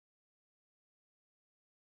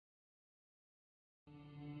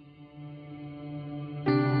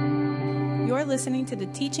You're listening to the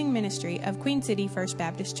teaching ministry of Queen City First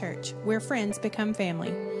Baptist Church, where friends become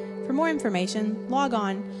family. For more information, log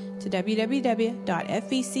on to www.fbcqc.org.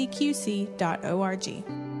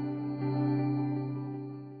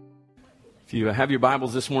 If you have your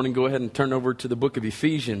Bibles this morning, go ahead and turn over to the book of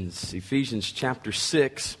Ephesians, Ephesians chapter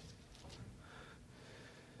 6.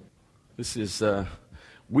 This is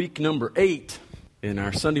week number 8 in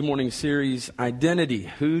our Sunday morning series, Identity.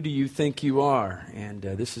 Who do you think you are? And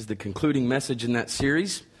this is the concluding message in that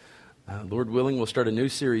series. Lord willing, we'll start a new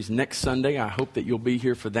series next Sunday. I hope that you'll be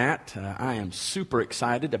here for that. I am super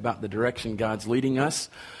excited about the direction God's leading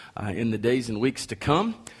us in the days and weeks to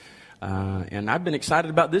come. And I've been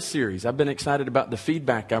excited about this series. I've been excited about the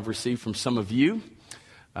feedback I've received from some of you.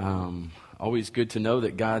 Always good to know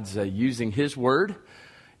that God's using His Word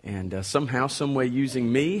and somehow, some way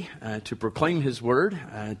using me to proclaim His Word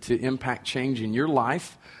to impact change in your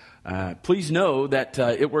life. Please know that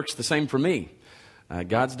it works the same for me.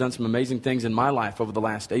 God's done some amazing things in my life over the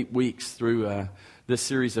last 8 weeks through this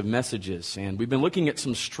series of messages. And we've been looking at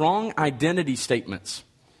some strong identity statements.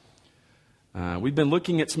 We've been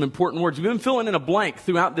looking at some important words. We've been filling in a blank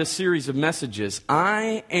throughout this series of messages.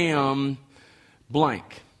 I am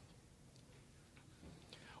blank.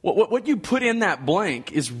 What you put in that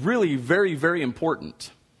blank is really very, very important.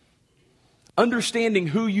 Understanding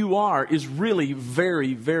who you are is really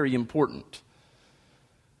very, very important.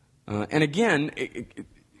 And again,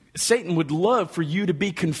 Satan would love for you to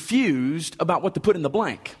be confused about what to put in the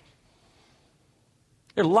blank.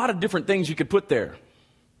 There are a lot of different things you could put there.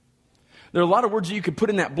 There are a lot of words that you could put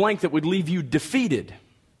in that blank that would leave you defeated.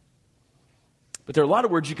 But there are a lot of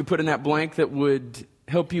words you could put in that blank that would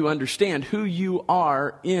help you understand who you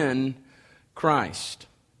are in Christ.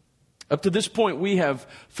 Up to this point, we have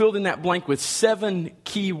filled in that blank with 7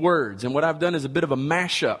 key words. And what I've done is a bit of a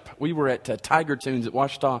mashup. We were at Tiger Tunes at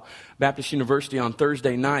Ouachita Baptist University on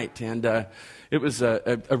Thursday night. And it was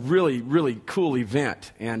a really, really cool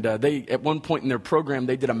event. And they, at one point in their program,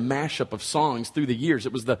 they did a mashup of songs through the years.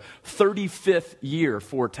 It was the 35th year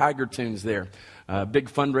for Tiger Tunes there.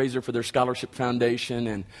 Big fundraiser for their scholarship foundation,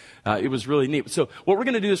 and it was really neat. So what we're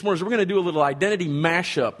going to do this morning is we're going to do a little identity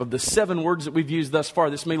mashup of the 7 words that we've used thus far.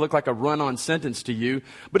 This may look like a run-on sentence to you,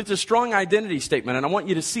 but it's a strong identity statement, and I want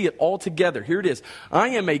you to see it all together. Here it is. I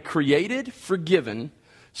am a created, forgiven,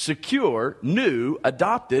 secure, new,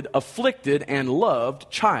 adopted, afflicted, and loved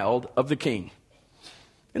child of the King.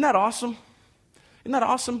 Isn't that awesome? Isn't that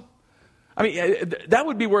awesome? I mean, that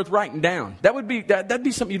would be worth writing down. That'd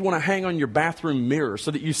be something you'd want to hang on your bathroom mirror so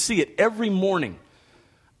that you see it every morning.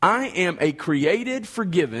 I am a created,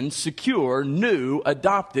 forgiven, secure, new,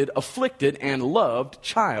 adopted, afflicted, and loved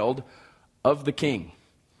child of the King.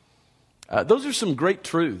 Those are some great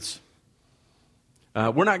truths.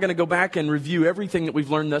 We're not going to go back and review everything that we've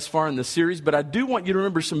learned thus far in this series, but I do want you to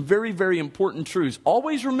remember some very, very important truths.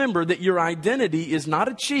 Always remember that your identity is not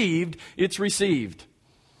achieved, it's received.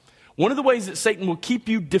 One of the ways that Satan will keep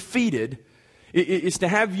you defeated is to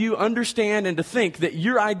have you understand and to think that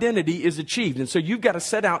your identity is achieved. And so you've got to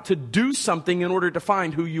set out to do something in order to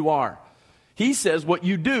find who you are. He says what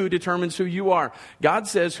you do determines who you are. God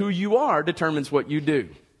says who you are determines what you do.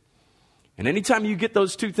 And anytime you get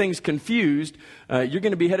those two things confused, you're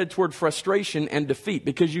going to be headed toward frustration and defeat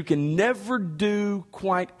because you can never do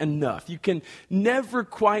quite enough. You can never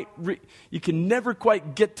quite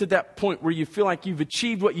get to that point where you feel like you've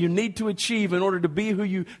achieved what you need to achieve in order to be who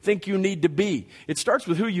you think you need to be. It starts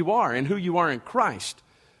with who you are and who you are in Christ.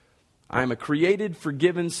 I am a created,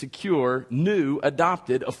 forgiven, secure, new,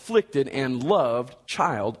 adopted, afflicted, and loved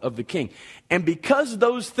child of the King. And because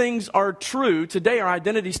those things are true, today our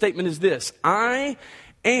identity statement is this: I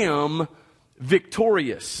am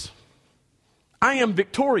victorious. I am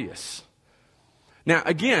victorious. Now,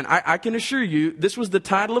 again, I can assure you, this was the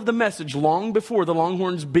title of the message long before the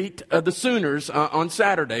Longhorns beat the Sooners on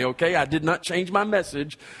Saturday, okay? I did not change my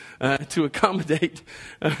message to accommodate.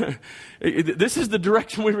 This is the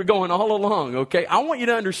direction we were going all along, okay? I want you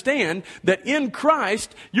to understand that in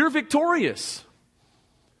Christ, you're victorious.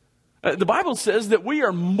 The Bible says that we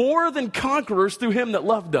are more than conquerors through Him that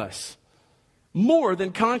loved us. More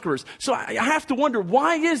than conquerors. So I have to wonder,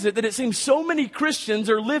 why is it that it seems so many Christians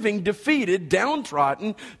are living defeated,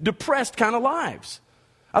 downtrodden, depressed kind of lives?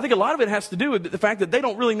 I think a lot of it has to do with the fact that they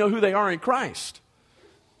don't really know who they are in Christ.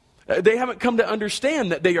 They haven't come to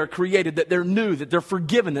understand that they are created, that they're new, that they're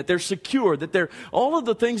forgiven, that they're secure, that they're all of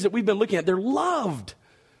the things that we've been looking at, they're loved.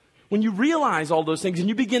 When you realize all those things and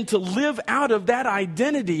you begin to live out of that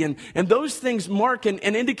identity and those things mark and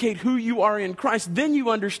indicate who you are in Christ, then you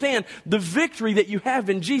understand the victory that you have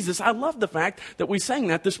in Jesus. I love the fact that we sang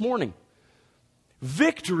that this morning.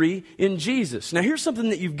 Victory in Jesus. Now here's something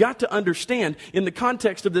that you've got to understand in the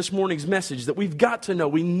context of this morning's message that we've got to know.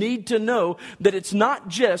 We need to know that it's not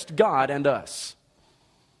just God and us.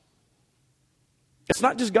 It's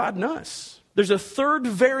not just God and us. There's a third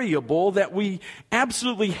variable that we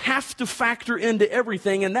absolutely have to factor into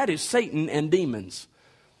everything, and that is Satan and demons.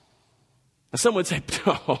 Now, some would say,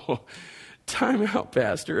 oh, time out,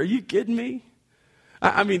 Pastor. Are you kidding me?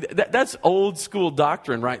 I mean, that's old school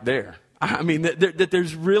doctrine right there. I mean, that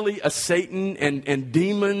there's really a Satan and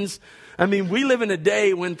demons. I mean, we live in a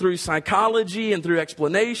day when through psychology and through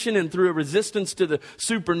explanation and through a resistance to the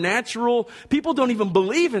supernatural, people don't even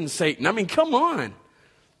believe in Satan. I mean, come on.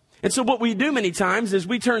 And so what we do many times is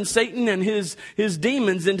we turn Satan and his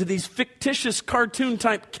demons into these fictitious cartoon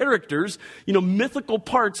type characters, mythical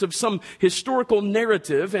parts of some historical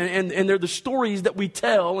narrative. And they're the stories that we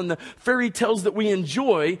tell and the fairy tales that we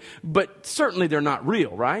enjoy, but certainly they're not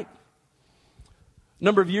real, right? A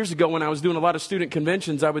number of years ago when I was doing a lot of student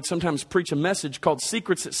conventions, I would sometimes preach a message called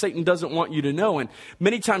Secrets That Satan Doesn't Want You to Know. And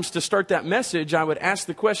many times to start that message, I would ask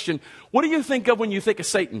the question, what do you think of when you think of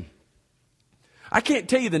Satan? I can't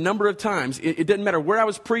tell you the number of times. It doesn't matter where I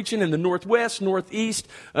was preaching, in the Northwest, Northeast,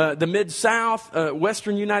 the Mid-South,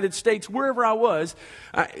 Western United States, wherever I was,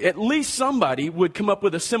 at least somebody would come up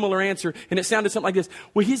with a similar answer, and it sounded something like this.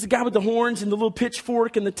 Well, he's the guy with the horns and the little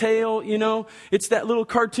pitchfork and the tail, It's that little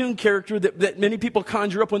cartoon character that many people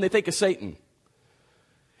conjure up when they think of Satan.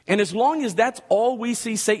 And as long as that's all we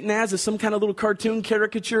see Satan as some kind of little cartoon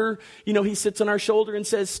caricature, he sits on our shoulder and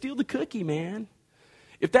says, steal the cookie, man.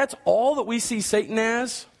 If that's all that we see Satan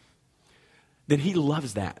as, then he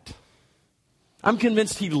loves that. I'm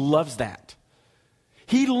convinced he loves that.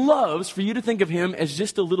 He loves for you to think of him as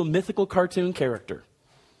just a little mythical cartoon character.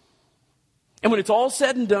 And when it's all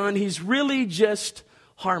said and done, he's really just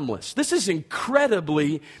harmless. This is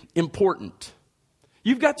incredibly important.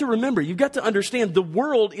 You've got to remember, you've got to understand the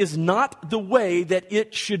world is not the way that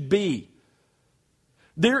it should be.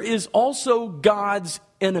 There is also God's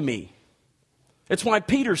enemy. That's why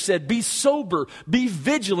Peter said, be sober, be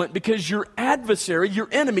vigilant, because your adversary, your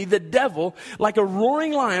enemy, the devil, like a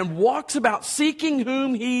roaring lion, walks about seeking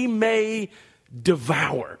whom he may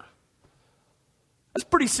devour. That's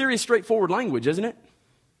pretty serious, straightforward language, isn't it?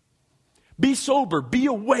 Be sober, be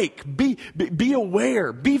awake, be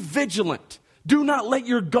aware, be vigilant. Do not let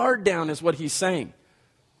your guard down, is what he's saying.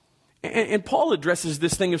 And Paul addresses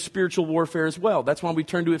this thing of spiritual warfare as well. That's why we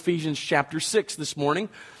turn to Ephesians chapter 6 this morning.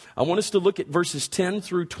 I want us to look at verses 10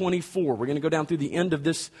 through 24. We're going to go down through the end of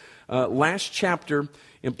this last chapter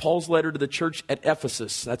in Paul's letter to the church at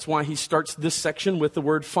Ephesus. That's why he starts this section with the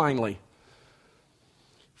word finally.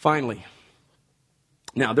 Finally.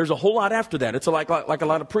 Now, there's a whole lot after that. It's like a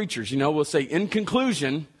lot of preachers, will say in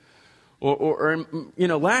conclusion, or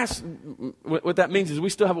last. What that means is we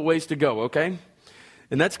still have a ways to go, okay?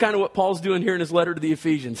 And that's kind of what Paul's doing here in his letter to the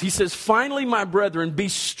Ephesians. He says, finally, my brethren, be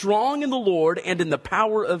strong in the Lord and in the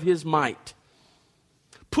power of his might.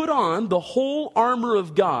 Put on the whole armor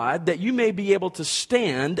of God that you may be able to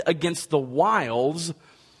stand against the wiles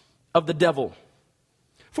of the devil.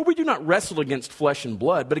 For we do not wrestle against flesh and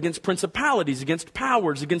blood, but against principalities, against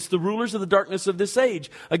powers, against the rulers of the darkness of this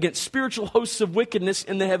age, against spiritual hosts of wickedness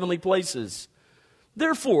in the heavenly places.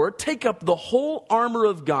 Therefore, take up the whole armor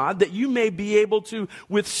of God that you may be able to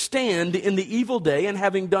withstand in the evil day, and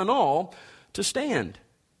having done all, to stand.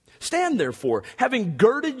 Stand therefore, having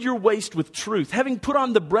girded your waist with truth, having put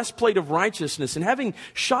on the breastplate of righteousness, and having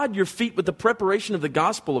shod your feet with the preparation of the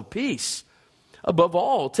gospel of peace. Above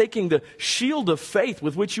all, taking the shield of faith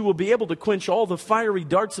with which you will be able to quench all the fiery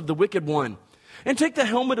darts of the wicked one. And take the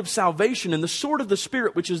helmet of salvation and the sword of the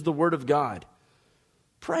Spirit, which is the word of God.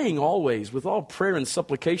 Praying always with all prayer and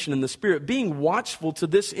supplication in the Spirit, being watchful to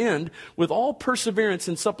this end with all perseverance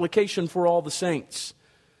and supplication for all the saints.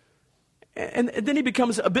 And then he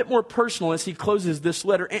becomes a bit more personal as he closes this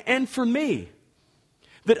letter. And for me,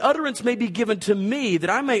 that utterance may be given to me,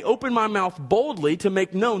 that I may open my mouth boldly to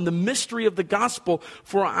make known the mystery of the gospel,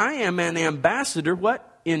 for I am an ambassador,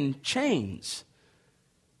 what? In chains.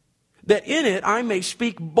 That in it I may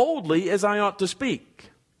speak boldly as I ought to speak.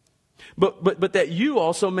 But that you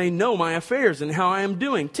also may know my affairs and how I am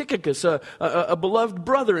doing. Tychicus, a beloved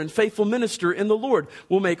brother and faithful minister in the Lord,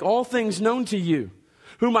 will make all things known to you,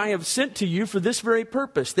 whom I have sent to you for this very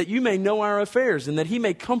purpose, that you may know our affairs and that he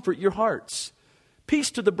may comfort your hearts.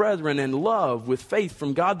 Peace to the brethren and love with faith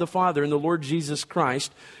from God the Father and the Lord Jesus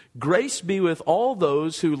Christ. Grace be with all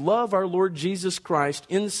those who love our Lord Jesus Christ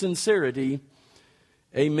in sincerity.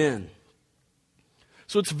 Amen.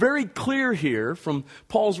 So it's very clear here from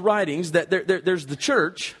Paul's writings that there's the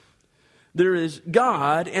church, There is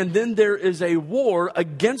God, and then there is a war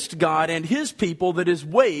against God and His people that is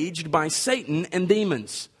waged by Satan and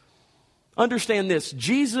demons. Understand this,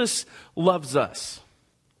 Jesus loves us.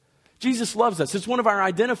 Jesus loves us. It's one of our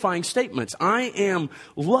identifying statements. I am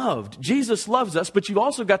loved. Jesus loves us, but you've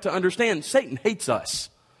also got to understand Satan hates us.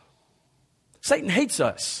 Satan hates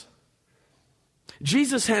us.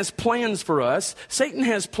 Jesus has plans for us. Satan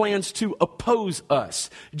has plans to oppose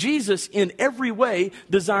us. Jesus in every way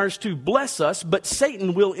desires to bless us, but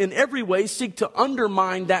Satan will in every way seek to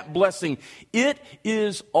undermine that blessing. It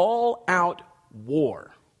is all out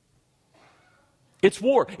war. It's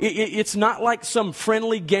war. It's not like some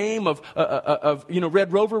friendly game of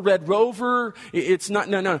Red Rover. It's not,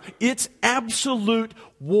 no. It's absolute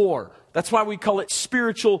war. That's why we call it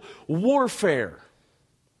spiritual warfare.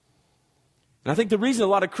 And I think the reason a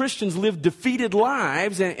lot of Christians live defeated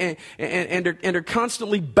lives and are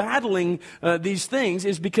constantly battling these things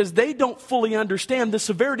is because they don't fully understand the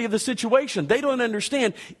severity of the situation. They don't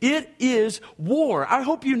understand it is war. I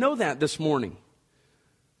hope you know that this morning.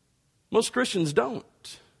 Most Christians don't.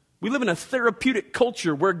 We live in a therapeutic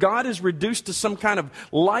culture where God is reduced to some kind of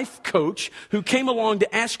life coach who came along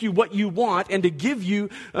to ask you what you want and to give you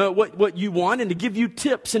what you want and to give you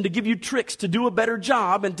tips and to give you tricks to do a better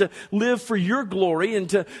job and to live for your glory and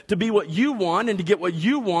to be what you want and to get what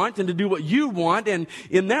you want and to do what you want. And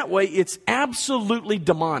in that way, it's absolutely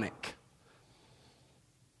demonic.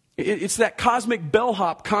 It's that cosmic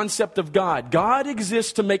bellhop concept of God. God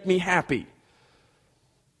exists to make me happy.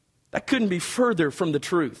 That couldn't be further from the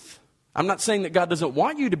truth. I'm not saying that God doesn't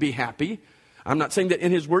want you to be happy. I'm not saying that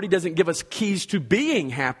in His Word He doesn't give us keys to being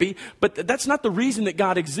happy, but that's not the reason that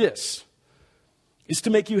God exists. It's to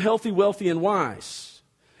make you healthy, wealthy, and wise.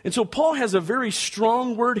 And so Paul has a very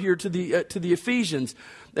strong word here to the Ephesians.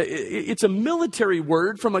 It's a military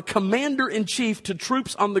word from a commander-in-chief to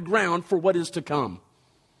troops on the ground for what is to come.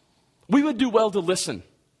 We would do well to listen.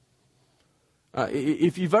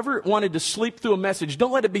 If you've ever wanted to sleep through a message,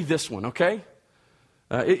 don't let it be this one, okay?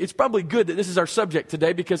 It's probably good that this is our subject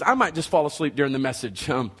today because I might just fall asleep during the message.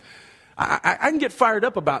 I can get fired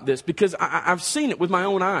up about this because I've seen it with my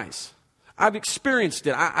own eyes. I've experienced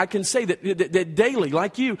it. I can say that daily,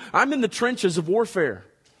 like you, I'm in the trenches of warfare.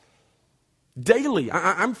 Daily,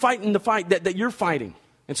 I'm fighting the fight that you're fighting.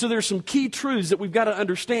 And so there's some key truths that we've got to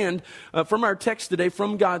understand from our text today,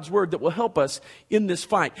 from God's Word, that will help us in this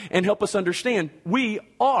fight and help us understand we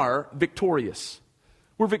are victorious.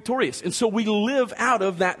 We're victorious. And so we live out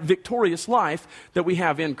of that victorious life that we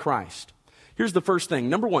have in Christ. Here's the first thing.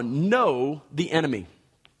 Number one, know the enemy.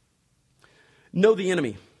 Know the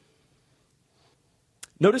enemy.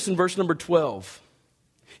 Notice in verse number 12,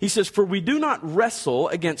 he says, "For we do not wrestle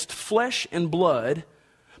against flesh and blood,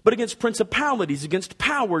 but against principalities, against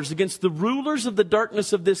powers, against the rulers of the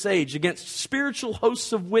darkness of this age, against spiritual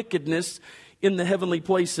hosts of wickedness in the heavenly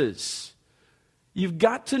places." You've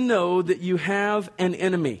got to know that you have an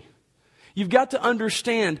enemy. You've got to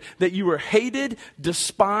understand that you are hated,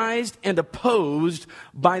 despised, and opposed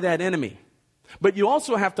by that enemy. But you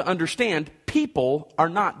also have to understand people are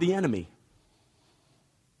not the enemy.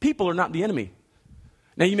 People are not the enemy.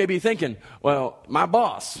 Now you may be thinking, well, my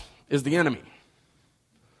boss is the enemy.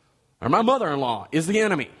 Or my mother-in-law is the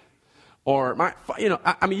enemy. Or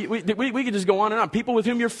we could just go on and on. People with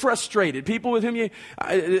whom you're frustrated. People with whom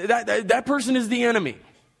that person is the enemy.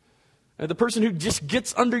 The person who just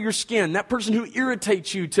gets under your skin. That person who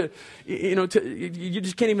irritates you you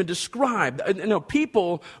just can't even describe. No,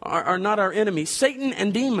 people are not our enemy. Satan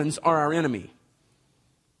and demons are our enemy.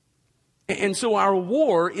 And so our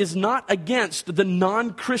war is not against the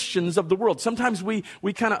non-Christians of the world. Sometimes we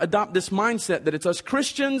kind of adopt this mindset that it's us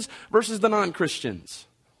Christians versus the non-Christians.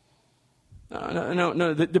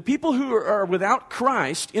 No. The people who are without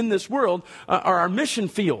Christ in this world are our mission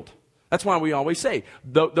field. That's why we always say,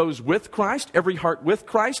 those with Christ, every heart with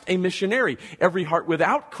Christ, a missionary. Every heart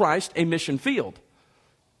without Christ, a mission field.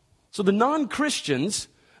 So the non-Christians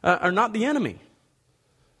are not the enemy.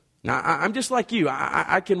 Now, I'm just like you.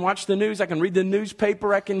 I can watch the news. I can read the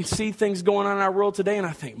newspaper. I can see things going on in our world today. And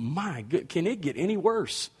I think, my God, can it get any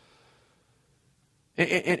worse?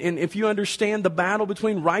 And if you understand the battle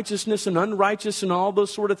between righteousness and unrighteous and all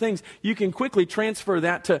those sort of things, you can quickly transfer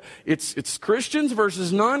that to it's Christians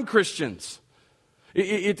versus non-Christians.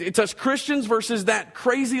 It's us Christians versus that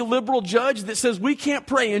crazy liberal judge that says we can't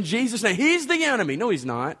pray in Jesus' name. He's the enemy. No, he's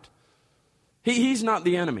not. He's not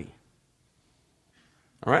the enemy.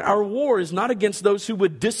 All right, our war is not against those who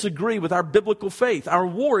would disagree with our biblical faith. Our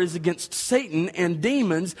war is against Satan and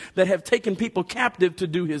demons that have taken people captive to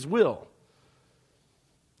do his will.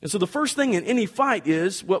 And so the first thing in any fight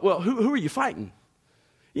is, well, who are you fighting?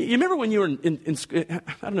 You remember when you were in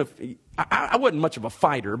I don't know if, I wasn't much of a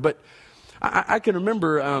fighter, but I can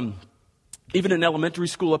remember even in elementary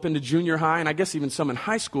school up into junior high, and I guess even some in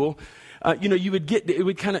high school, you would get,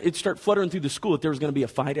 it'd start fluttering through the school that there was going to be a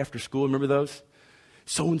fight after school. Remember those?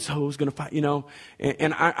 So-and-so is going to fight,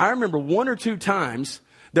 And I remember one or two times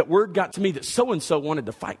that word got to me that so-and-so wanted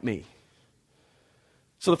to fight me.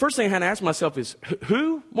 So the first thing I had to ask myself is,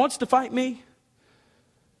 who wants to fight me?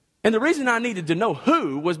 And the reason I needed to know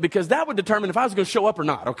who was because that would determine if I was going to show up or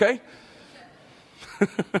not, okay?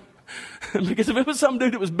 Because if it was some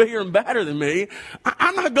dude that was bigger and badder than me,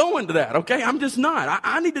 I'm not going to that, okay? I'm just not.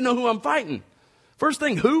 I need to know who I'm fighting. First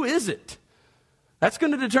thing, who is it? That's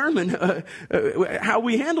going to determine how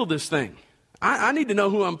we handle this thing. I need to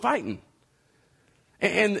know who I'm fighting.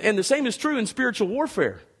 And the same is true in spiritual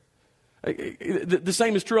warfare. The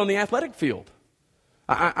same is true on the athletic field.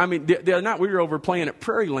 I mean, the other night we were over playing at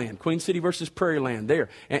Prairie Land, Queen City versus Prairie Land there.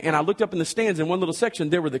 And I looked up in the stands in one little section,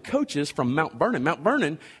 there were the coaches from Mount Vernon. Mount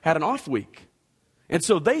Vernon had an off week. And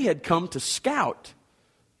so they had come to scout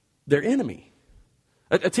their enemy.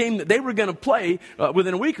 A team that they were going to play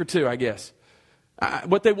within a week or two, I guess.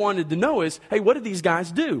 What they wanted to know is, hey, what do these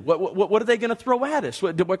guys do? What are they going to throw at us?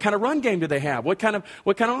 What kind of run game do they have? What kind of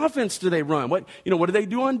offense do they run? What do they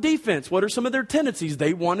do on defense? What are some of their tendencies?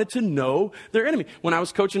 They wanted to know their enemy. When I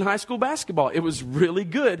was coaching high school basketball, it was really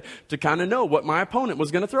good to kind of know what my opponent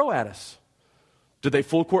was going to throw at us. Did they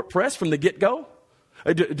full court press from the get-go?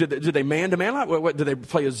 Do they man-to-man? Do they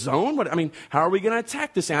play a zone? How are we going to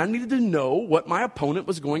attack this? And I needed to know what my opponent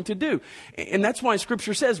was going to do. And that's why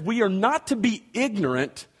Scripture says we are not to be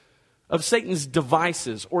ignorant of Satan's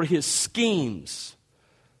devices or his schemes.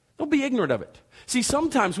 Don't be ignorant of it. See,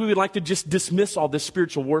 sometimes we would like to just dismiss all this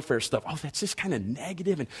spiritual warfare stuff. Oh, that's just kind of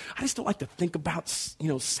negative, and I just don't like to think about,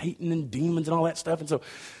 Satan and demons and all that stuff. And so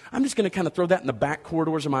I'm just going to kind of throw that in the back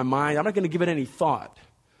corridors of my mind. I'm not going to give it any thought.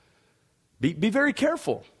 Be very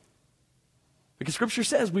careful. Because Scripture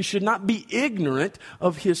says we should not be ignorant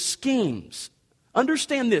of his schemes.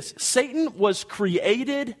 Understand this. Satan was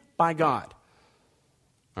created by God.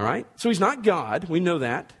 All right? So he's not God. We know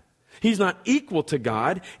that. He's not equal to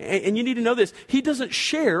God. And you need to know this. He doesn't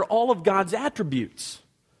share all of God's attributes.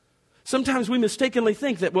 Sometimes we mistakenly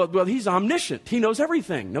think that, well, he's omniscient. He knows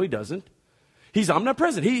everything. No, he doesn't. He's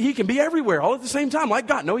omnipresent. He can be everywhere all at the same time like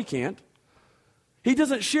God. No, he can't. He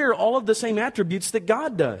doesn't share all of the same attributes that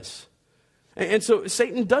God does. And so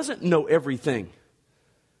Satan doesn't know everything.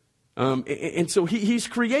 And so he's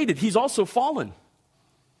created. He's also fallen.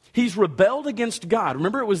 He's rebelled against God.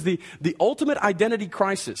 Remember, it was the ultimate identity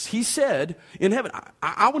crisis. He said in heaven,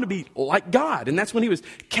 I want to be like God. And that's when he was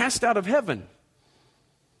cast out of heaven.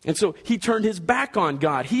 And so he turned his back on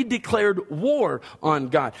God. He declared war on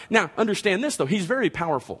God. Now, understand this, though. He's very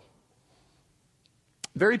powerful.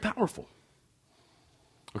 Very powerful.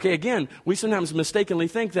 Okay, again, we sometimes mistakenly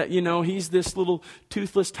think that, he's this little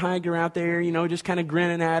toothless tiger out there, just kind of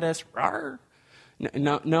grinning at us. Rawr.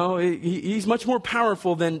 No, he's much more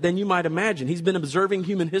powerful than you might imagine. He's been observing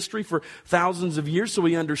human history for thousands of years, so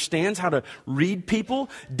he understands how to read people.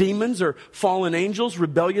 Demons are fallen angels,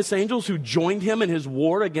 rebellious angels who joined him in his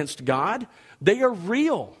war against God. They are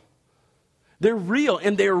real. They're real,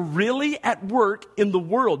 and they're really at work in the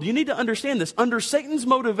world. You need to understand this. Under Satan's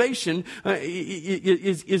motivation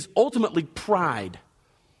is ultimately pride.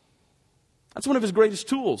 That's one of his greatest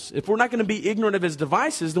tools. If we're not going to be ignorant of his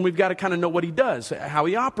devices, then we've got to kind of know what he does, how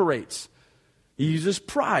he operates. He uses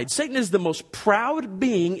pride. Satan is the most proud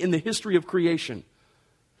being in the history of creation.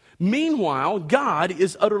 Meanwhile, God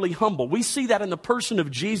is utterly humble. We see that in the person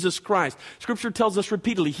of Jesus Christ. Scripture tells us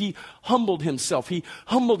repeatedly, he humbled himself. He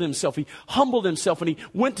humbled himself. He humbled himself, and he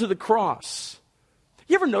went to the cross.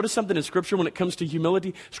 You ever notice something in Scripture when it comes to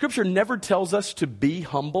humility? Scripture never tells us to be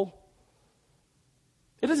humble.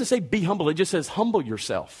 It doesn't say be humble. It just says humble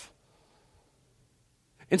yourself.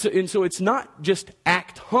 And so it's not just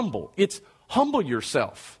act humble. It's humble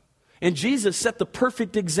yourself. And Jesus set the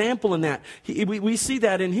perfect example in that. We see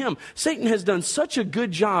that in him. Satan has done such a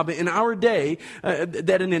good job in our day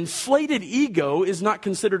that an inflated ego is not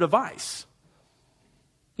considered a vice.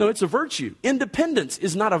 No, it's a virtue. Independence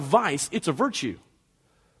is not a vice, it's a virtue.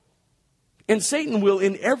 And Satan will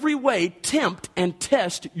in every way tempt and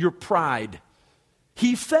test your pride.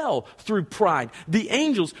 He fell through pride. The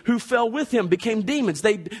angels who fell with him became demons.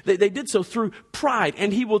 They did so through pride.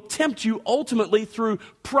 And he will tempt you ultimately through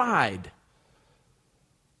pride.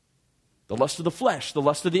 The lust of the flesh, the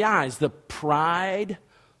lust of the eyes, the pride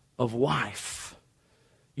of life.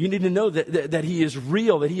 You need to know that he is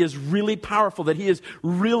real, that he is really powerful, that he is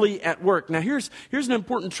really at work. Now, here's an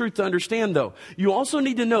important truth to understand, though. You also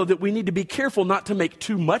need to know that we need to be careful not to make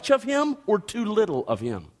too much of him or too little of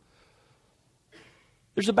him.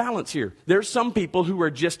 There's a balance here. There's some people who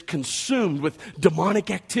are just consumed with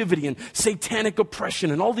demonic activity and satanic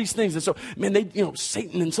oppression and all these things. And so, man,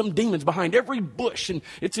 Satan and some demons behind every bush. And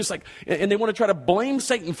it's just like, and they want to try to blame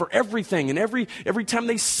Satan for everything. And every time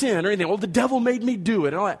they sin or anything, well, the devil made me do it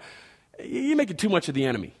and all that. You make it too much of the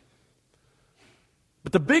enemy.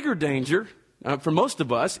 But the bigger danger for most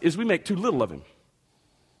of us is we make too little of him.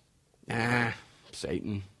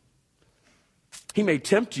 Satan. He may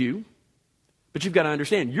tempt you. But you've got to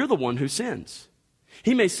understand, you're the one who sins.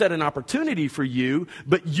 He may set an opportunity for you,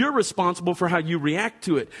 but you're responsible for how you react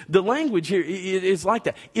to it. The language here is like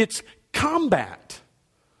that. It's combat.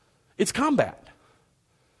 It's combat.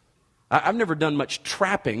 I've never done much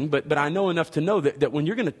trapping, but I know enough to know that when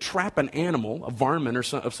you're going to trap an animal, a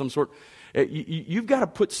varmint of some sort, you've got to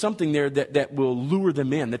put something there that will lure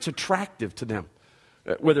them in, that's attractive to them.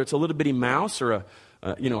 Whether it's a little bitty mouse or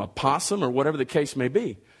a possum or whatever the case may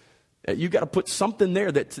be. You've got to put something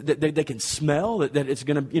there that they can smell, that it's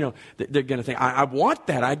going to, that they're going to think, I want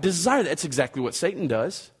that, I desire that. That's exactly what Satan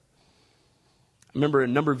does. I remember a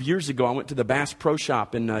number of years ago, I went to the Bass Pro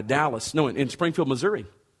Shop in in Springfield, Missouri.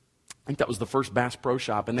 I think that was the first Bass Pro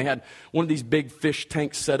Shop. And they had one of these big fish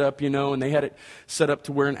tanks set up, and they had it set up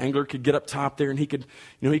to where an angler could get up top there and he could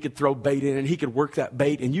throw bait in and he could work that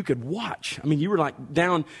bait and you could watch. I mean, you were like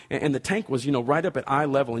down and the tank was, right up at eye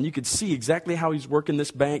level and you could see exactly how he's working this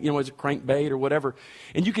bait, as a crankbait or whatever.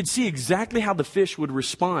 And you could see exactly how the fish would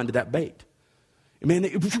respond to that bait. And man,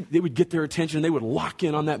 they would get their attention and they would lock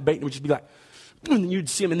in on that bait and it would just be like, and you'd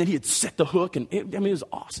see him and then he'd set the hook and it was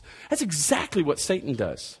awesome. That's exactly what Satan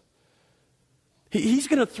does. He's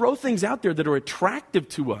going to throw things out there that are attractive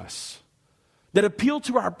to us, that appeal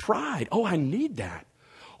to our pride. Oh, I need that.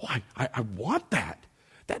 Oh, I want that.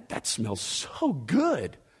 That smells so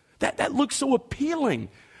good. That looks so appealing.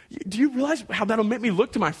 Do you realize how that'll make me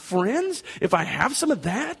look to my friends if I have some of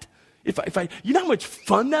that? If I you know how much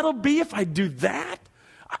fun that'll be if I do that?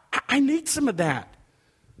 I need some of that.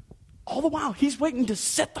 All the while, he's waiting to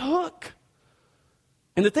set the hook.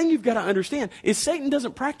 And the thing you've got to understand is Satan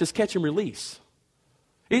doesn't practice catch and release.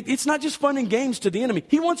 It's not just fun and games to the enemy.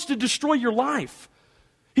 He wants to destroy your life.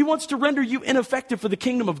 He wants to render you ineffective for the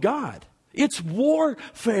kingdom of God. It's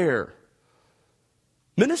warfare.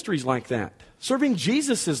 Ministry's like that. Serving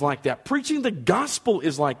Jesus is like that. Preaching the gospel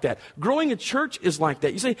is like that. Growing a church is like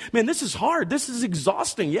that. You say, man, this is hard. This is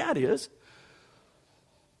exhausting. Yeah, it is.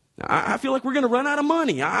 I feel like we're going to run out of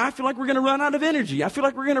money. I feel like we're going to run out of energy. I feel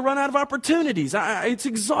like we're going to run out of opportunities. It's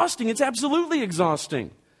exhausting. It's absolutely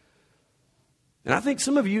exhausting. And I think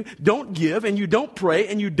some of you don't give and you don't pray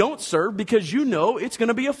and you don't serve because you know it's going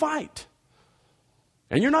to be a fight.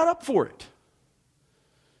 And you're not up for it.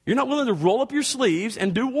 You're not willing to roll up your sleeves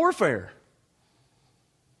and do warfare.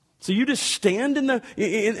 So you just stand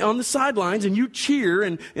on the sidelines and you cheer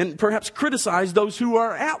and perhaps criticize those who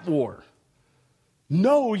are at war.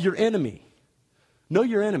 Know your enemy. Know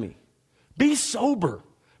your enemy. Be sober.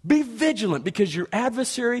 Be vigilant because your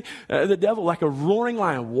adversary, the devil, like a roaring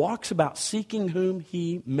lion, walks about seeking whom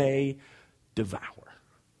he may devour.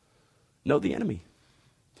 Know the enemy.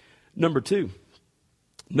 Number 2,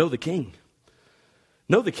 know the king.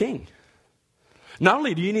 Know the king. Not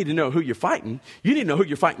only do you need to know who you're fighting, you need to know who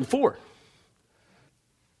you're fighting for.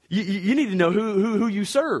 You need to know who you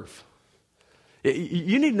serve.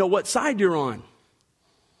 You need to know what side you're on.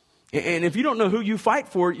 And if you don't know who you fight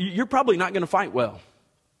for, you're probably not going to fight well.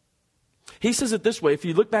 He says it this way, if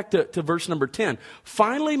you look back to verse number 10.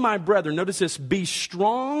 Finally, my brethren, notice this, be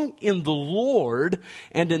strong in the Lord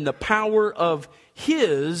and in the power of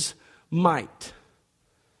his might.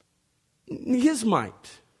 His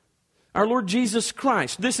might. Our Lord Jesus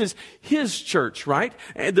Christ. This is his church, right?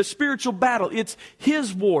 And the spiritual battle, it's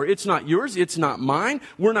his war. It's not yours. It's not mine.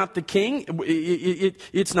 We're not the king.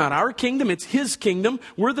 It's not our kingdom. It's his kingdom.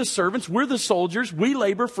 We're the servants. We're the soldiers. We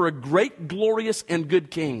labor for a great, glorious, and good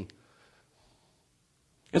king.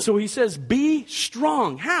 And so he says, be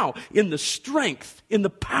strong. How? In the strength, in the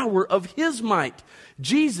power of his might.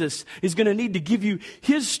 Jesus is going to need to give you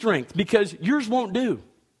his strength because yours won't do.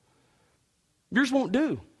 Yours won't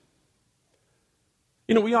do.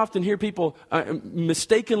 We often hear people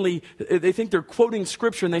mistakenly, they think they're quoting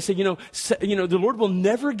scripture and they say, the Lord will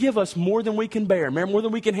never give us more than we can bear, more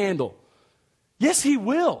than we can handle. Yes, he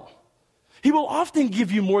will. He will often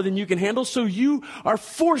give you more than you can handle, so you are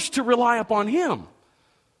forced to rely upon him.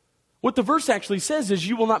 What the verse actually says is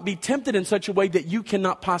you will not be tempted in such a way that you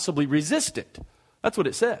cannot possibly resist it. That's what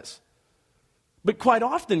it says. But quite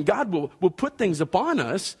often, God will put things upon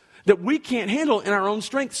us that we can't handle in our own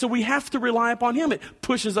strength, so we have to rely upon Him. It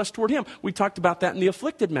pushes us toward Him. We talked about that in the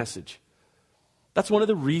afflicted message. That's one of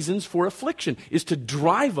the reasons for affliction, is to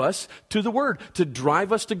drive us to the Word, to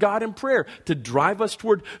drive us to God in prayer, to drive us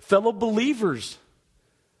toward fellow believers.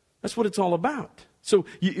 That's what it's all about. So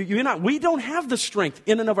we don't have the strength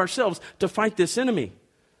in and of ourselves to fight this enemy.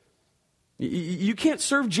 You can't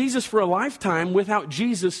serve Jesus for a lifetime without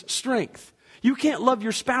Jesus' strength. You can't love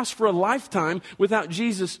your spouse for a lifetime without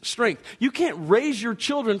Jesus' strength. You can't raise your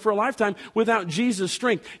children for a lifetime without Jesus'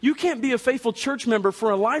 strength. You can't be a faithful church member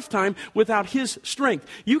for a lifetime without His strength.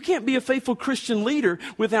 You can't be a faithful Christian leader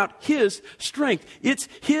without His strength. It's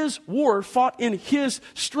His war fought in His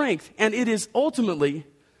strength, and it is ultimately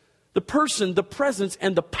the person, the presence,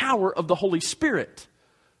 and the power of the Holy Spirit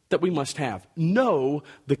that we must have. Know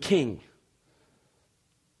the King.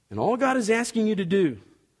 And all God is asking you to do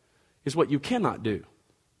is what you cannot do.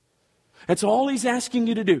 That's all He's asking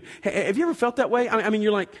you to do. Have you ever felt that way? I mean,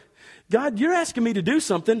 you're like, God, you're asking me to do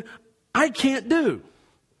something I can't do.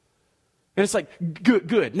 And it's like,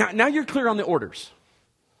 good. Now you're clear on the orders.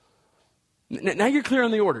 Now you're clear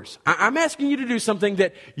on the orders. I'm asking you to do something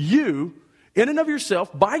that you, in and of yourself,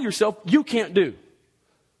 by yourself, you can't do.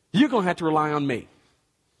 You're going to have to rely on me.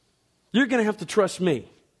 You're going to have to trust me.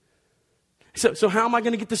 So how am I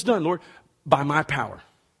going to get this done, Lord? By my power.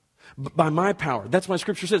 By my power. That's why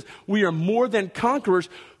Scripture says we are more than conquerors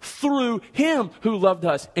through Him who loved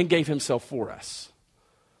us and gave Himself for us.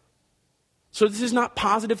 So this is not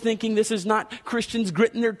positive thinking. This is not Christians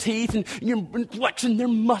gritting their teeth and flexing their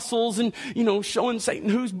muscles and showing Satan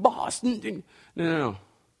who's boss. No.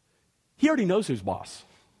 He already knows who's boss.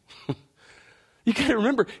 You got to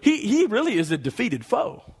remember, he really is a defeated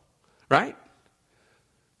foe, right?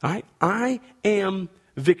 All right, I am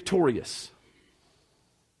victorious.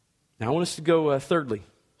 Now, I want us to go thirdly.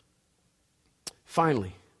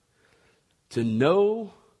 Finally, to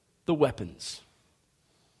know the weapons.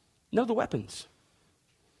 Know the weapons.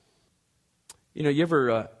 You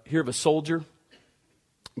ever hear of a soldier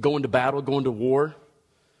going to battle, going to war,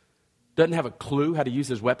 doesn't have a clue how to use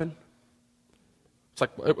his weapon? It's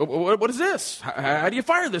like, what is this? How do you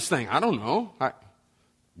fire this thing? I don't know.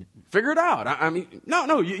 Figure it out.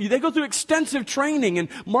 No. They go through extensive training and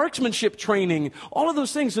marksmanship training, all of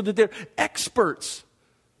those things, so that they're experts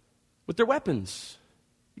with their weapons.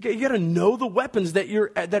 You got to know the weapons that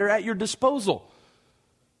are at your disposal.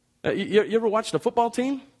 You ever watched a football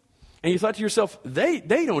team and you thought to yourself, they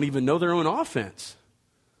don't even know their own offense?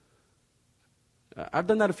 I've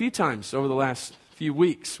done that a few times over the last few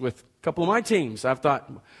weeks with a couple of my teams. I've thought,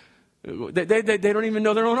 They don't even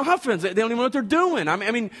know their own offense. They don't even know what they're doing.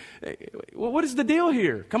 I mean, what is the deal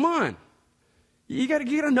here? Come on. You got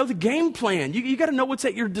to know the game plan. You got to know what's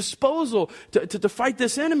at your disposal to fight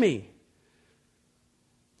this enemy.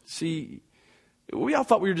 See, we all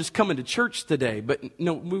thought we were just coming to church today, but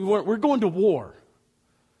no, we're going to war.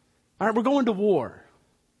 All right, we're going to war.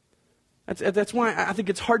 That's why I think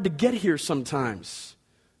it's hard to get here sometimes.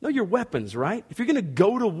 Know your weapons, right? If you're going to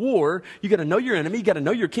go to war, you got to know your enemy, you got to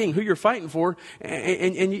know your king, who you're fighting for,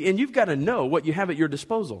 and you've got to know what you have at your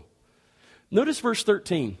disposal. Notice verse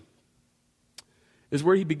 13 is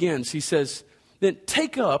where he begins. He says, then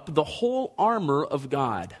take up the whole armor of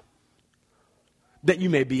God, that you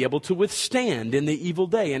may be able to withstand in the evil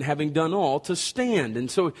day, and having done all, to stand. And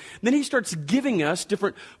so then he starts giving us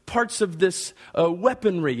different parts of this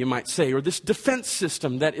weaponry, you might say, or this defense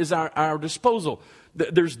system that is our disposal.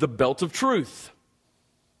 There's the belt of truth.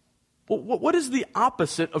 Well, what is the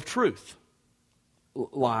opposite of truth?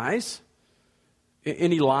 Lies.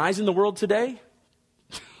 Any lies in the world today?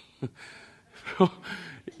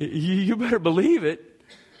 You better believe it.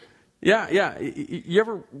 Yeah. You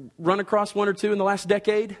ever run across one or two in the last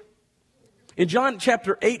decade? In John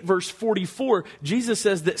chapter 8, verse 44, Jesus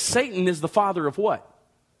says that Satan is the father of what?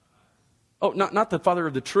 Oh, not the father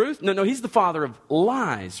of the truth? No, he's the father of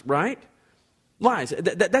lies, right? Lies.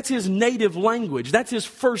 That's his native language. That's his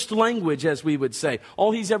first language, as we would say.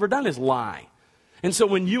 All he's ever done is lie. And so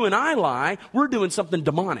when you and I lie, we're doing something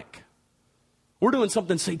demonic. We're doing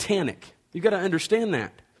something satanic. You've got to understand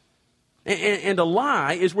that. And a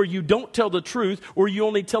lie is where you don't tell the truth, or you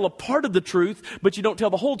only tell a part of the truth, but you don't tell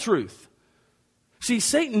the whole truth. See,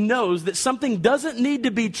 Satan knows that something doesn't need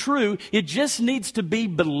to be true. It just needs to be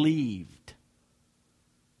believed.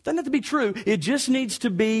 It doesn't have to be true. It just needs to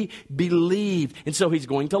be believed. And so he's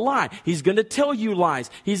going to lie. He's going to tell you lies.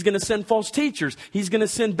 He's going to send false teachers. He's going to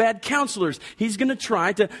send bad counselors. He's going to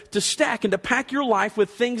try to stack and to pack your life with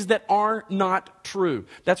things that are not true.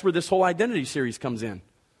 That's where this whole identity series comes in.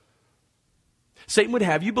 Satan would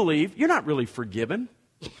have you believe you're not really forgiven.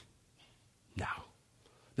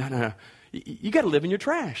 No. You got to live in your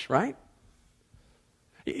trash, right?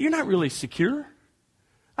 You're not really secure.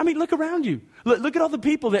 I mean, look around you. Look at all the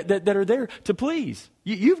people that are there to please.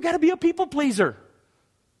 You've got to be a people pleaser.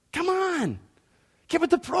 Come on. Get with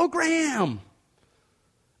the program.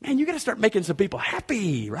 Man, you got to start making some people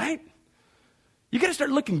happy, right? You got to start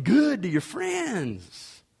looking good to your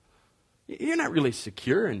friends. You're not really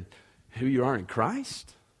secure in who you are in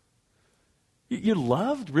Christ. You're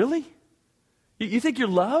loved, really? You think you're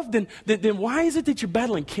loved? Then why is it that you're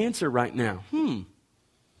battling cancer right now?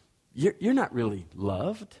 You're not really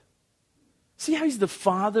loved. See how he's the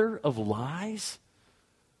father of lies?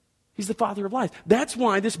 He's the father of lies. That's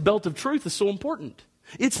why this belt of truth is so important.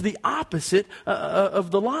 It's the opposite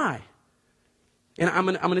of the lie. And I'm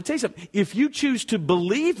going to tell you something. If you choose to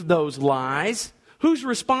believe those lies, who's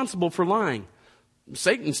responsible for lying?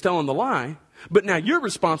 Satan's telling the lie, but now you're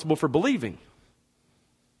responsible for believing.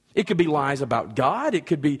 It could be lies about God. It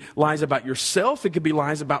could be lies about yourself. It could be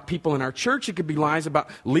lies about people in our church. It could be lies about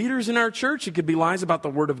leaders in our church. It could be lies about the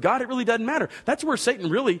Word of God. It really doesn't matter. That's where Satan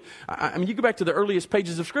really, I mean, you go back to the earliest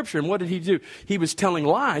pages of Scripture, and what did he do? He was telling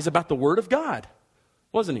lies about the Word of God,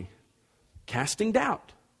 wasn't he? Casting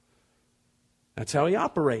doubt. That's how he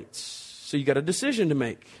operates. So you got a decision to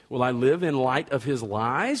make. Will I live in light of his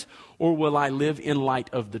lies, or will I live in light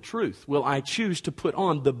of the truth? Will I choose to put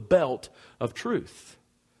on the belt of truth?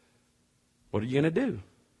 What are you going to do?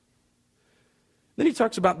 Then he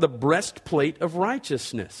talks about the breastplate of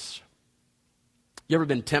righteousness. You ever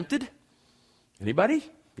been tempted? Anybody?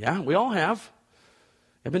 Yeah, we all have.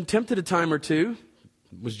 I've been tempted a time or two.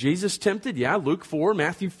 Was Jesus tempted? Yeah, Luke 4,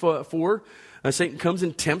 Matthew 4. Satan comes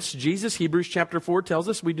and tempts Jesus. Hebrews chapter 4 tells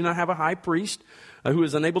us we do not have a high priest who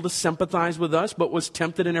is unable to sympathize with us, but was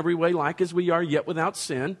tempted in every way like as we are, yet without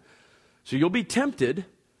sin. So you'll be tempted.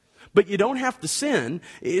 But you don't have to sin,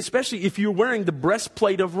 especially if you're wearing the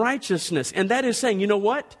breastplate of righteousness. And that is saying, you know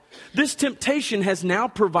what? This temptation has now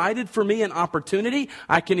provided for me an opportunity.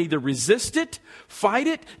 I can either resist it, fight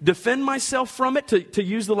it, defend myself from it, to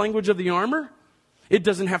use the language of the armor. It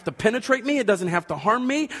doesn't have to penetrate me. It doesn't have to harm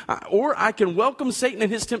me. Or I can welcome Satan and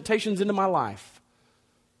his temptations into my life.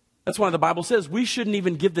 That's why the Bible says we shouldn't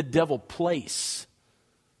even give the devil place.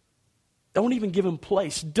 Don't even give him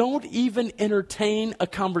place. Don't even entertain a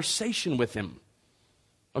conversation with him.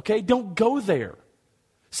 Okay? Don't go there.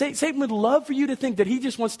 Satan would love for you to think that he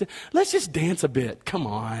just wants to, let's just dance a bit. Come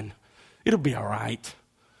on. It'll be all right.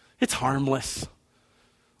 It's harmless.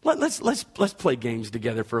 Let's play games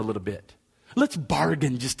together for a little bit. Let's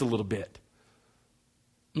bargain just a little bit.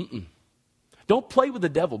 Don't play with the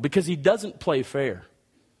devil because he doesn't play fair.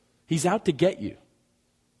 He's out to get you.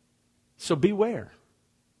 So beware.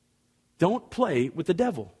 Don't play with the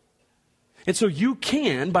devil. And so you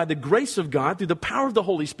can, by the grace of God, through the power of the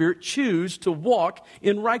Holy Spirit, choose to walk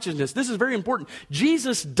in righteousness. This is very important.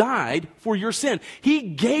 Jesus died for your sin. He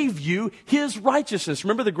gave you his righteousness.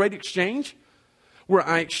 Remember the great exchange? Where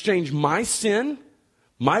I exchange my sin,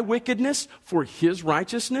 my wickedness, for his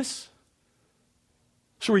righteousness?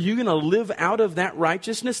 So are you going to live out of that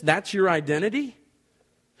righteousness? That's your identity?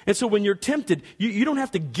 And so when you're tempted, you don't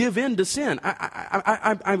have to give in to sin.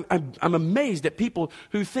 I'm amazed at people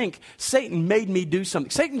who think Satan made me do something.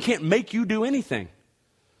 Satan can't make you do anything.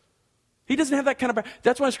 He doesn't have that kind of...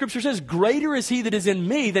 That's why Scripture says, greater is he that is in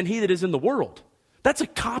me than he that is in the world. That's a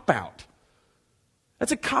cop-out.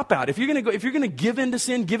 That's a cop-out. If you're going to give in to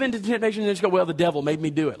sin, give in to temptation, and just go, well, the devil made me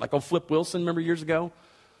do it. Like old Flip Wilson, remember years ago?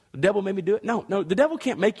 The devil made me do it. No, the devil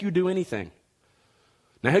can't make you do anything.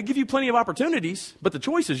 Now, he'll give you plenty of opportunities, but the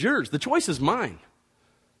choice is yours. The choice is mine.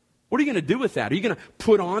 What are you going to do with that? Are you going to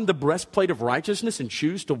put on the breastplate of righteousness and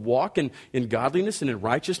choose to walk in godliness and in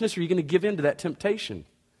righteousness, or are you going to give in to that temptation?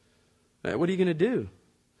 What are you going to do?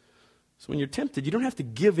 So when you're tempted, you don't have to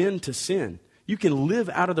give in to sin. You can live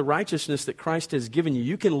out of the righteousness that Christ has given you.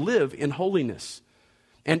 You can live in holiness.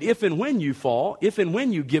 And if and when you fall, if and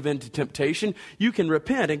when you give in to temptation, you can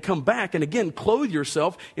repent and come back and again clothe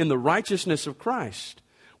yourself in the righteousness of Christ.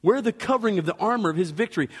 Wear the covering of the armor of his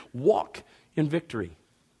victory. Walk in victory.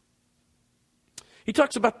 He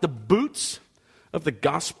talks about the boots of the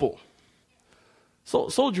gospel.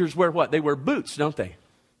 Soldiers wear what? They wear boots, don't they?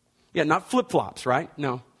 Yeah, not flip-flops, right?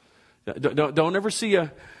 No. Don't ever see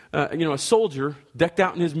a soldier decked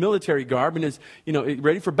out in his military garb and is,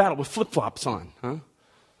 ready for battle with flip-flops on. Huh?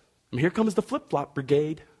 And here comes the flip-flop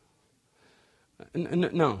brigade.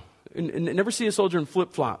 No. And never see a soldier in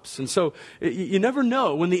flip-flops. And so you never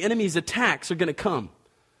know when the enemy's attacks are going to come.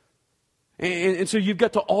 And so you've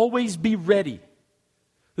got to always be ready.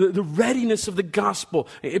 The readiness of the gospel.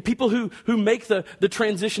 People who make the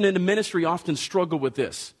transition into ministry often struggle with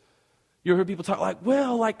this. You hear people talk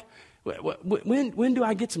when do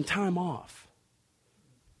I get some time off?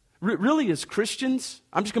 Really, as Christians,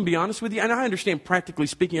 I'm just going to be honest with you, and I understand practically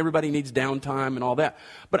speaking, everybody needs downtime and all that.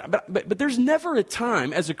 But there's never a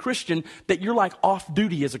time as a Christian that you're like off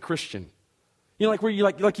duty as a Christian. You know, like where you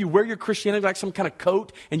like you wear your Christianity like some kind of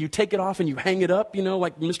coat and you take it off and you hang it up, you know,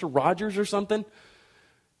 like Mr. Rogers or something.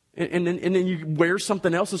 And then you wear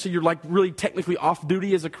something else, and so you're like really technically off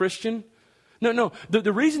duty as a Christian. No.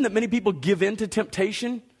 The reason that many people give in to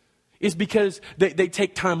temptation is because they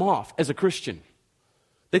take time off as a Christian.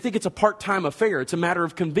 They think it's a part-time affair. It's a matter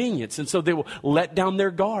of convenience. And so they will let down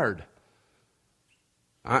their guard.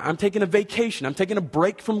 I'm taking a vacation. I'm taking a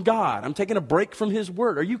break from God. I'm taking a break from His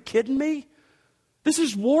Word. Are you kidding me? This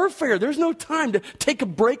is warfare. There's no time to take a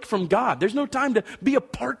break from God. There's no time to be a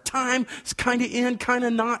part-time, kind of in, kind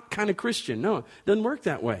of not kind of Christian. No, it doesn't work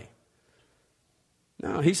that way.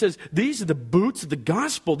 No, he says, these are the boots of the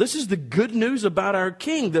gospel. This is the good news about our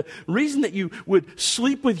King. The reason that you would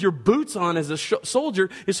sleep with your boots on as a soldier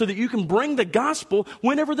is so that you can bring the gospel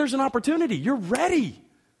whenever there's an opportunity. You're ready.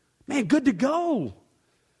 Man, good to go.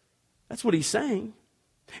 That's what he's saying.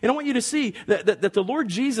 And I want you to see that the Lord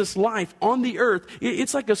Jesus' life on the earth,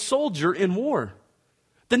 it's like a soldier in war.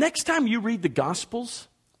 The next time you read the Gospels,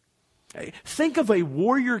 think of a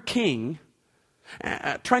warrior king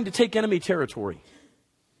trying to take enemy territory.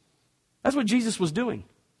 That's what Jesus was doing.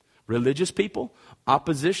 Religious people,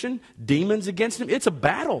 opposition, demons against him. It's a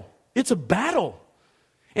battle. It's a battle.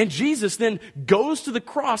 And Jesus then goes to the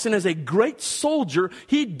cross, and as a great soldier,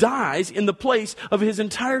 he dies in the place of his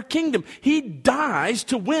entire kingdom. He dies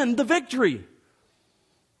to win the victory.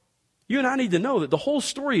 You and I need to know that the whole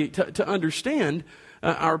story to understand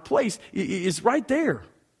our place is right there.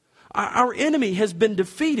 Our enemy has been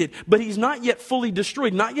defeated, but he's not yet fully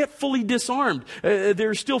destroyed, not yet fully disarmed.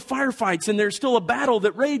 There's still firefights and there's still a battle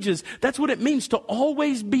that rages. That's what it means to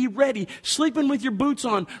always be ready, sleeping with your boots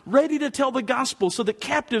on, ready to tell the gospel so that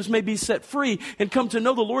captives may be set free and come to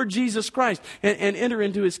know the Lord Jesus Christ and enter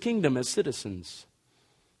into his kingdom as citizens.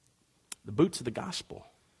 The boots of the gospel.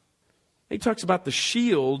 He talks about the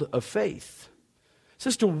shield of faith. It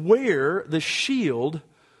says to wear the shield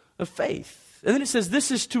of faith. And then it says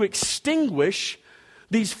this is to extinguish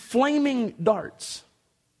these flaming darts.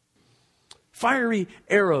 Fiery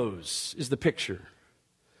arrows is the picture.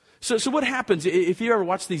 So what happens if you ever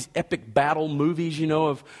watch these epic battle movies, you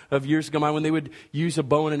know, of years ago when they would use a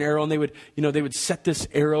bow and an arrow and they would set this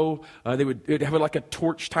arrow, they would have like a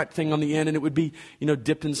torch type thing on the end and it would be,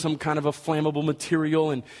 dipped in some kind of a flammable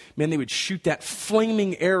material and man, they would shoot that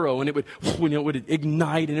flaming arrow and it would, it would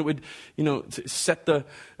ignite and it would, set the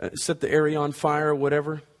area on fire or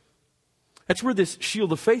whatever. That's where this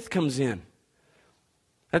shield of faith comes in.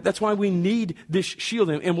 That's why we need this shield.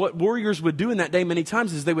 And what warriors would do in that day many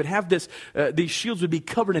times is they would have these shields would be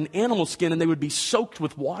covered in animal skin and they would be soaked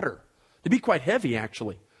with water. They'd be quite heavy,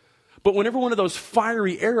 actually. But whenever one of those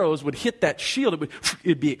fiery arrows would hit that shield,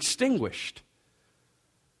 it'd be extinguished.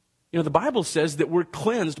 The Bible says that we're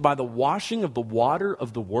cleansed by the washing of the water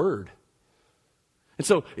of the Word. And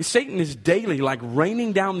so Satan is daily like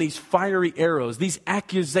raining down these fiery arrows, these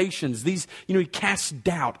accusations, he casts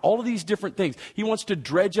doubt, all of these different things. He wants to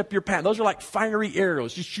dredge up your path. Those are like fiery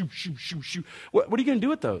arrows. Just shoot, shoot, shoot, shoot. What are you going to do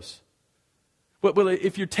with those? Well,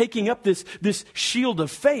 if you're taking up this shield of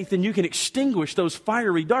faith, then you can extinguish those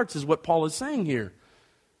fiery darts, is what Paul is saying here.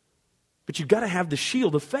 But you've got to have the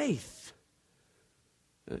shield of faith.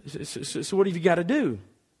 So what have you got to do?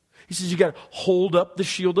 He says you got to hold up the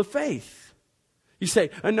shield of faith. You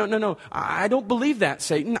say, no, I don't believe that,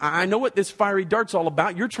 Satan. I know what this fiery dart's all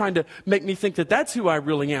about. You're trying to make me think that that's who I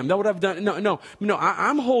really am. Know what I've done? No,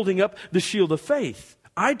 I'm holding up the shield of faith.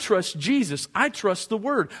 I trust Jesus. I trust the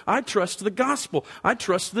Word. I trust the gospel. I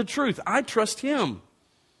trust the truth. I trust Him.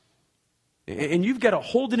 And you've got to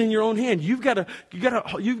hold it in your own hand. You've got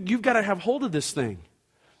to have hold of this thing.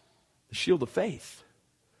 The shield of faith.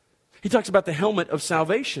 He talks about the helmet of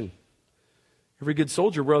salvation. Every good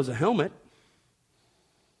soldier wears a helmet.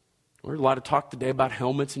 There's a lot of talk today about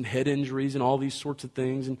helmets and head injuries and all these sorts of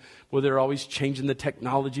things. And where they're always changing the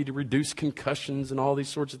technology to reduce concussions and all these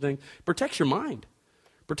sorts of things. Protects your mind.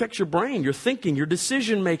 Protects your brain, your thinking, your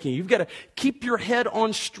decision making. You've got to keep your head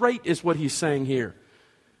on straight is what he's saying here.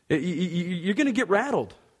 You're going to get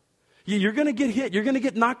rattled. You're going to get hit. You're going to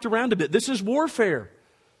get knocked around a bit. This is warfare.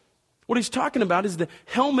 What he's talking about is the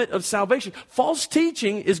helmet of salvation. False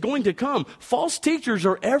teaching is going to come. False teachers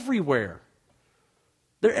are everywhere.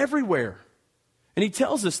 They're everywhere. And he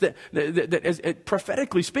tells us that as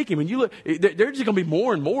prophetically speaking, when you look, there's just going to be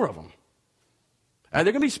more and more of them. They're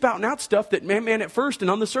going to be spouting out stuff that, man, at first and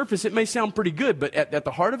on the surface, it may sound pretty good, but at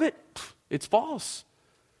the heart of it, it's false.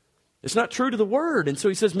 It's not true to the word. And so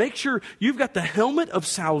he says, make sure you've got the helmet of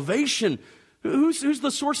salvation. Who's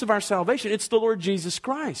the source of our salvation? It's the Lord Jesus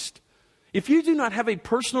Christ. If you do not have a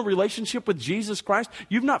personal relationship with Jesus Christ,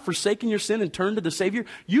 you've not forsaken your sin and turned to the Savior,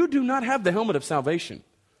 you do not have the helmet of salvation.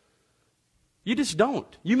 You just don't.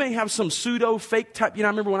 You may have some pseudo fake type. I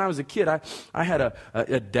remember when I was a kid, I had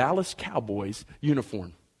a Dallas Cowboys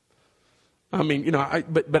uniform. I mean,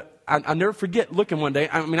 but I never forget looking one day.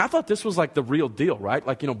 I mean, I thought this was like the real deal, right?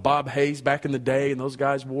 Like, Bob Hayes back in the day and those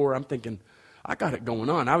guys wore. I'm thinking, I got it going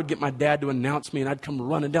on. I would get my dad to announce me and I'd come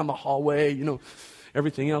running down the hallway,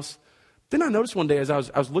 everything else. Then I noticed one day as I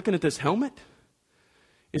was looking at this helmet,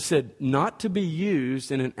 it said not to be used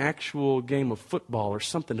in an actual game of football or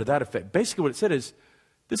something to that effect. Basically what it said is,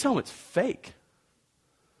 this helmet's fake.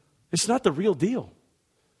 It's not the real deal.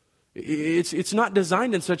 It's not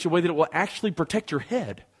designed in such a way that it will actually protect your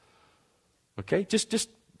head. Okay? Just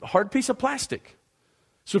a hard piece of plastic.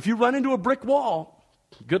 So if you run into a brick wall,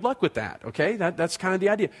 good luck with that. Okay? That's kind of the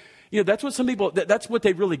idea. That's what some people, that's what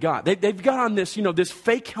they've really got. They've got on this, this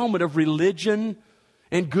fake helmet of religion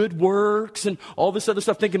and good works and all this other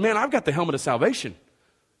stuff, thinking, man, I've got the helmet of salvation.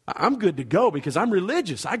 I'm good to go because I'm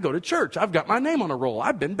religious. I go to church. I've got my name on a roll.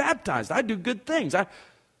 I've been baptized. I do good things.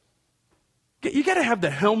 You got to have the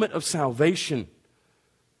helmet of salvation.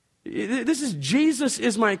 This is Jesus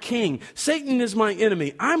is my king. Satan is my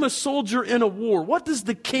enemy. I'm a soldier in a war. What does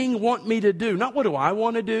the king want me to do? Not what do I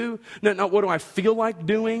want to do? Not what do I feel like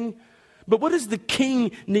doing? But what does the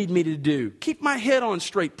king need me to do? Keep my head on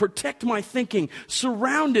straight. Protect my thinking.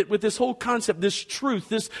 Surround it with this whole concept, this truth,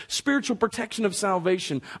 this spiritual protection of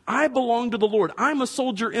salvation. I belong to the Lord. I'm a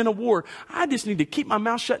soldier in a war. I just need to keep my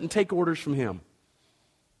mouth shut and take orders from him.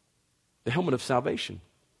 The helmet of salvation.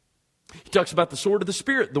 He talks about the sword of the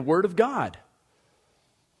Spirit, the Word of God.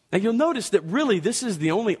 Now you'll notice that really this is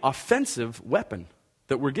the only offensive weapon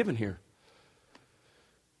that we're given here.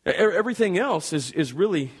 Everything else is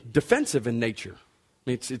really defensive in nature. I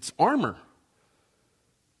mean, it's armor.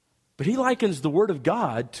 But he likens the Word of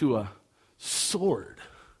God to a sword.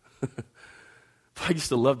 I used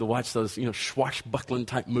to love to watch those, swashbuckling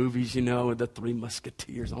type movies, the Three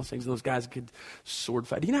Musketeers and all those things. Those guys could sword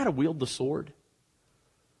fight. Do you know how to wield the sword?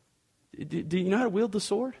 Do you know how to wield the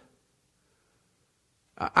sword?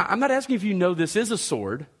 I'm not asking if you know this is a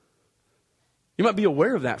sword. You might be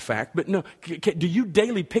aware of that fact, but no. Do you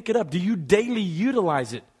daily pick it up? Do you daily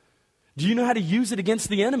utilize it? Do you know how to use it against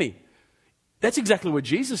the enemy? That's exactly what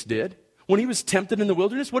Jesus did. When he was tempted in the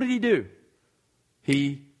wilderness, what did he do?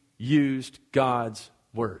 He used God's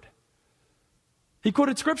word. He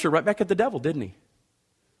quoted scripture right back at the devil, didn't he?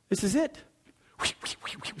 This is it.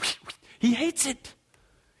 He hates it.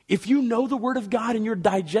 If you know the Word of God and you're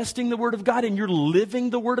digesting the Word of God and you're living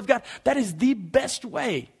the Word of God, that is the best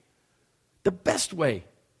way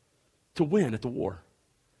to win at the war.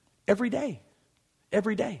 Every day.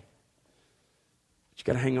 Every day. But you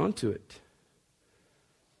got to hang on to it.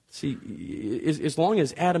 See, as long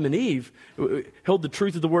as Adam and Eve held the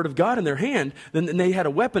truth of the Word of God in their hand, then they had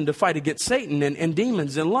a weapon to fight against Satan and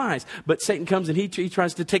demons and lies. But Satan comes and he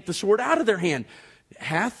tries to take the sword out of their hand.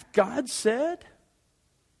 Hath God said?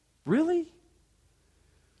 Really?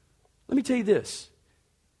 Let me tell you this.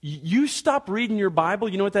 You stop reading your Bible,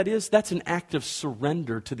 you know what that is? That's an act of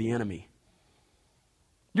surrender to the enemy.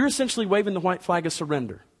 You're essentially waving the white flag of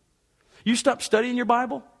surrender. You stop studying your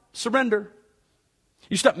Bible, surrender.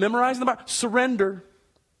 You stop memorizing the Bible, surrender.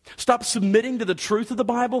 Stop submitting to the truth of the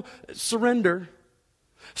Bible, surrender.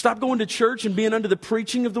 Stop going to church and being under the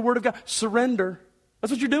preaching of the Word of God, surrender.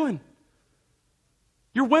 That's what you're doing.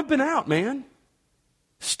 You're wimping out, man.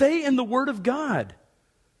 Stay in the Word of God.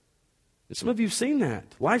 And some of you have seen that.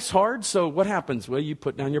 Life's hard, so what happens? Well, you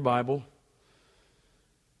put down your Bible.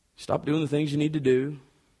 Stop doing the things you need to do.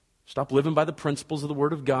 Stop living by the principles of the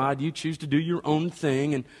Word of God. You choose to do your own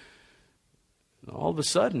thing, and all of a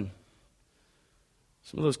sudden,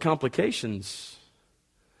 some of those complications,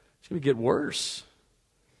 it's going to get worse.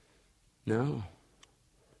 No.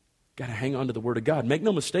 Got to hang on to the Word of God. Make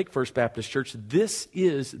no mistake, First Baptist Church, this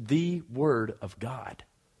is the Word of God.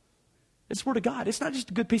 It's the Word of God. It's not just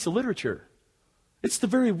a good piece of literature. It's the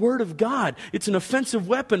very Word of God. It's an offensive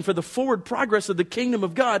weapon for the forward progress of the kingdom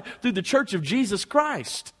of God through the church of Jesus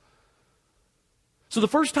Christ. So the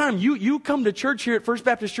first time you come to church here at First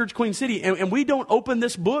Baptist Church, Queen City, and we don't open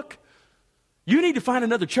this book, you need to find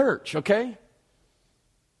another church, okay?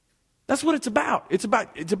 That's what it's about. It's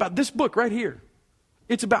about this book right here.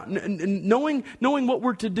 It's about knowing what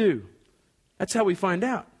we're to do. That's how we find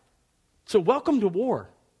out. So welcome to war.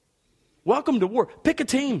 Welcome to war. Pick a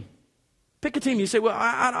team. Pick a team. You say, well,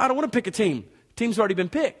 I don't want to pick a team. Team's already been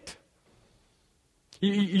picked.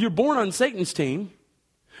 You're born on Satan's team.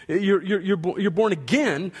 You're born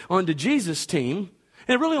again onto Jesus' team.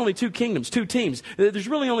 And really only two kingdoms, two teams. There's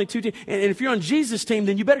really only two teams. And if you're on Jesus' team,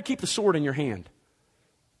 then you better keep the sword in your hand.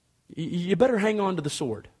 You better hang on to the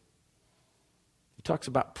sword. He talks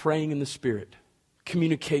about praying in the Spirit,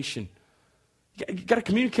 communication. You got to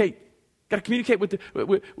communicate. Got to communicate with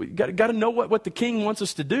we got to know what the King wants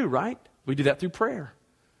us to do, right? We do that through prayer.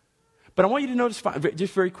 But I want you to notice,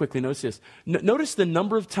 just very quickly, notice this. Notice the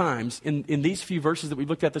number of times in these few verses that we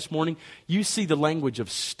looked at this morning, you see the language of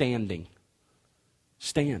standing.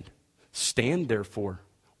 Stand. Stand, therefore.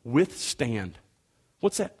 Withstand.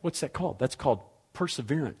 What's that called? That's called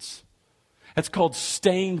perseverance. That's called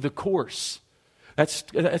staying the course. That's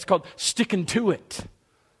called sticking to it.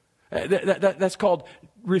 That's called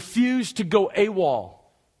refuse to go AWOL.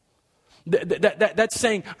 That's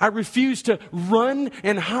saying, I refuse to run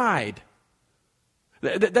and hide.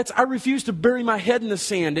 I refuse to bury my head in the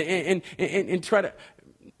sand and try to...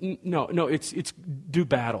 No, it's do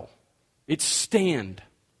battle. It's stand.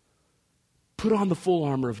 Put on the full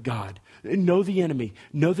armor of God. Know the enemy.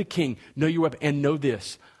 Know the King. Know your weapon. And know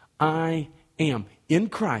this. I am, in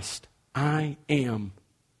Christ, I am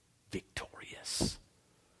victorious.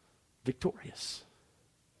 Victorious.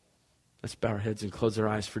 Let's bow our heads and close our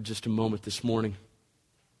eyes for just a moment this morning.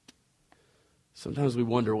 Sometimes we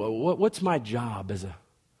wonder, well, what's my job as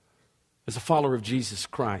a follower of Jesus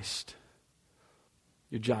Christ?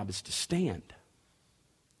 Your job is to stand.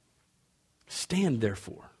 Stand,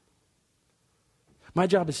 therefore. My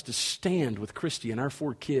job is to stand with Christy and our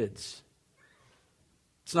 4 kids.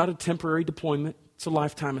 It's not a temporary deployment. It's a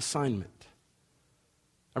lifetime assignment.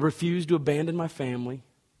 I refuse to abandon my family.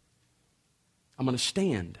 I'm going to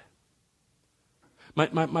stand.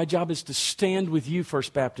 My job is to stand with you,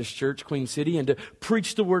 First Baptist Church, Queen City, and to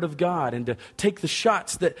preach the Word of God and to take the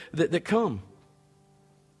shots that come.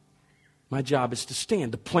 My job is to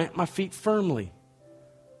stand, to plant my feet firmly,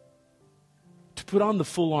 to put on the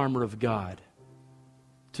full armor of God,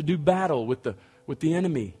 to do battle with the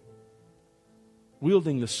enemy,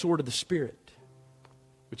 wielding the sword of the Spirit,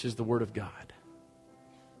 which is the Word of God.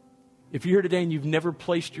 If you're here today and you've never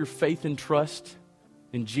placed your faith and trust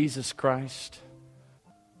in Jesus Christ,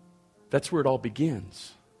 that's where it all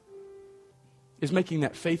begins, is making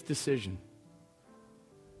that faith decision.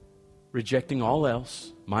 Rejecting all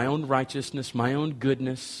else, my own righteousness, my own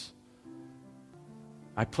goodness.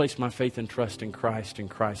 I place my faith and trust in Christ and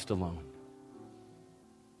Christ alone.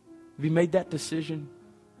 Have you made that decision?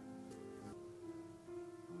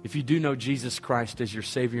 If you do know Jesus Christ as your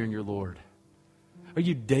Savior and your Lord, are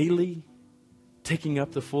you daily taking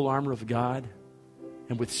up the full armor of God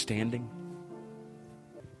and withstanding?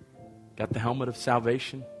 Got the helmet of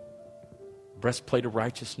salvation, breastplate of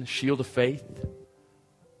righteousness, shield of faith,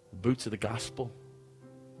 boots of the gospel.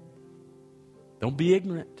 Don't be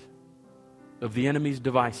ignorant of the enemy's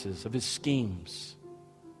devices, of his schemes,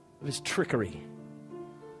 of his trickery.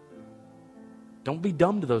 Don't be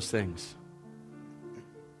dumb to those things.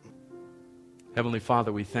 Heavenly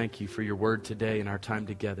Father, we thank you for your word today and our time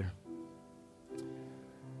together.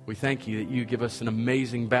 We thank you that you give us an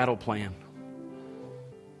amazing battle plan.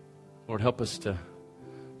 Lord, help us to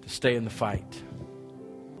stay in the fight.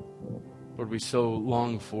 Lord, we so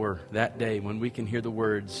long for that day when we can hear the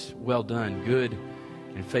words, well done, good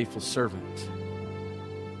and faithful servant.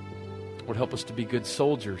 Lord, help us to be good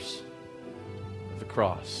soldiers of the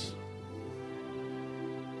cross.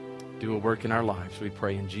 Do a work in our lives, we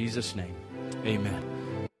pray in Jesus' name.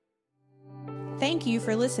 Amen. Thank you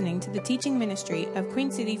for listening to the teaching ministry of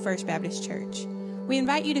Queen City First Baptist Church. We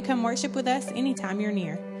invite you to come worship with us anytime you're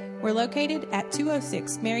near. We're located at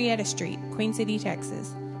 206 Marietta Street, Queen City,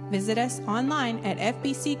 Texas. Visit us online at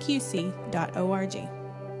fbcqc.org.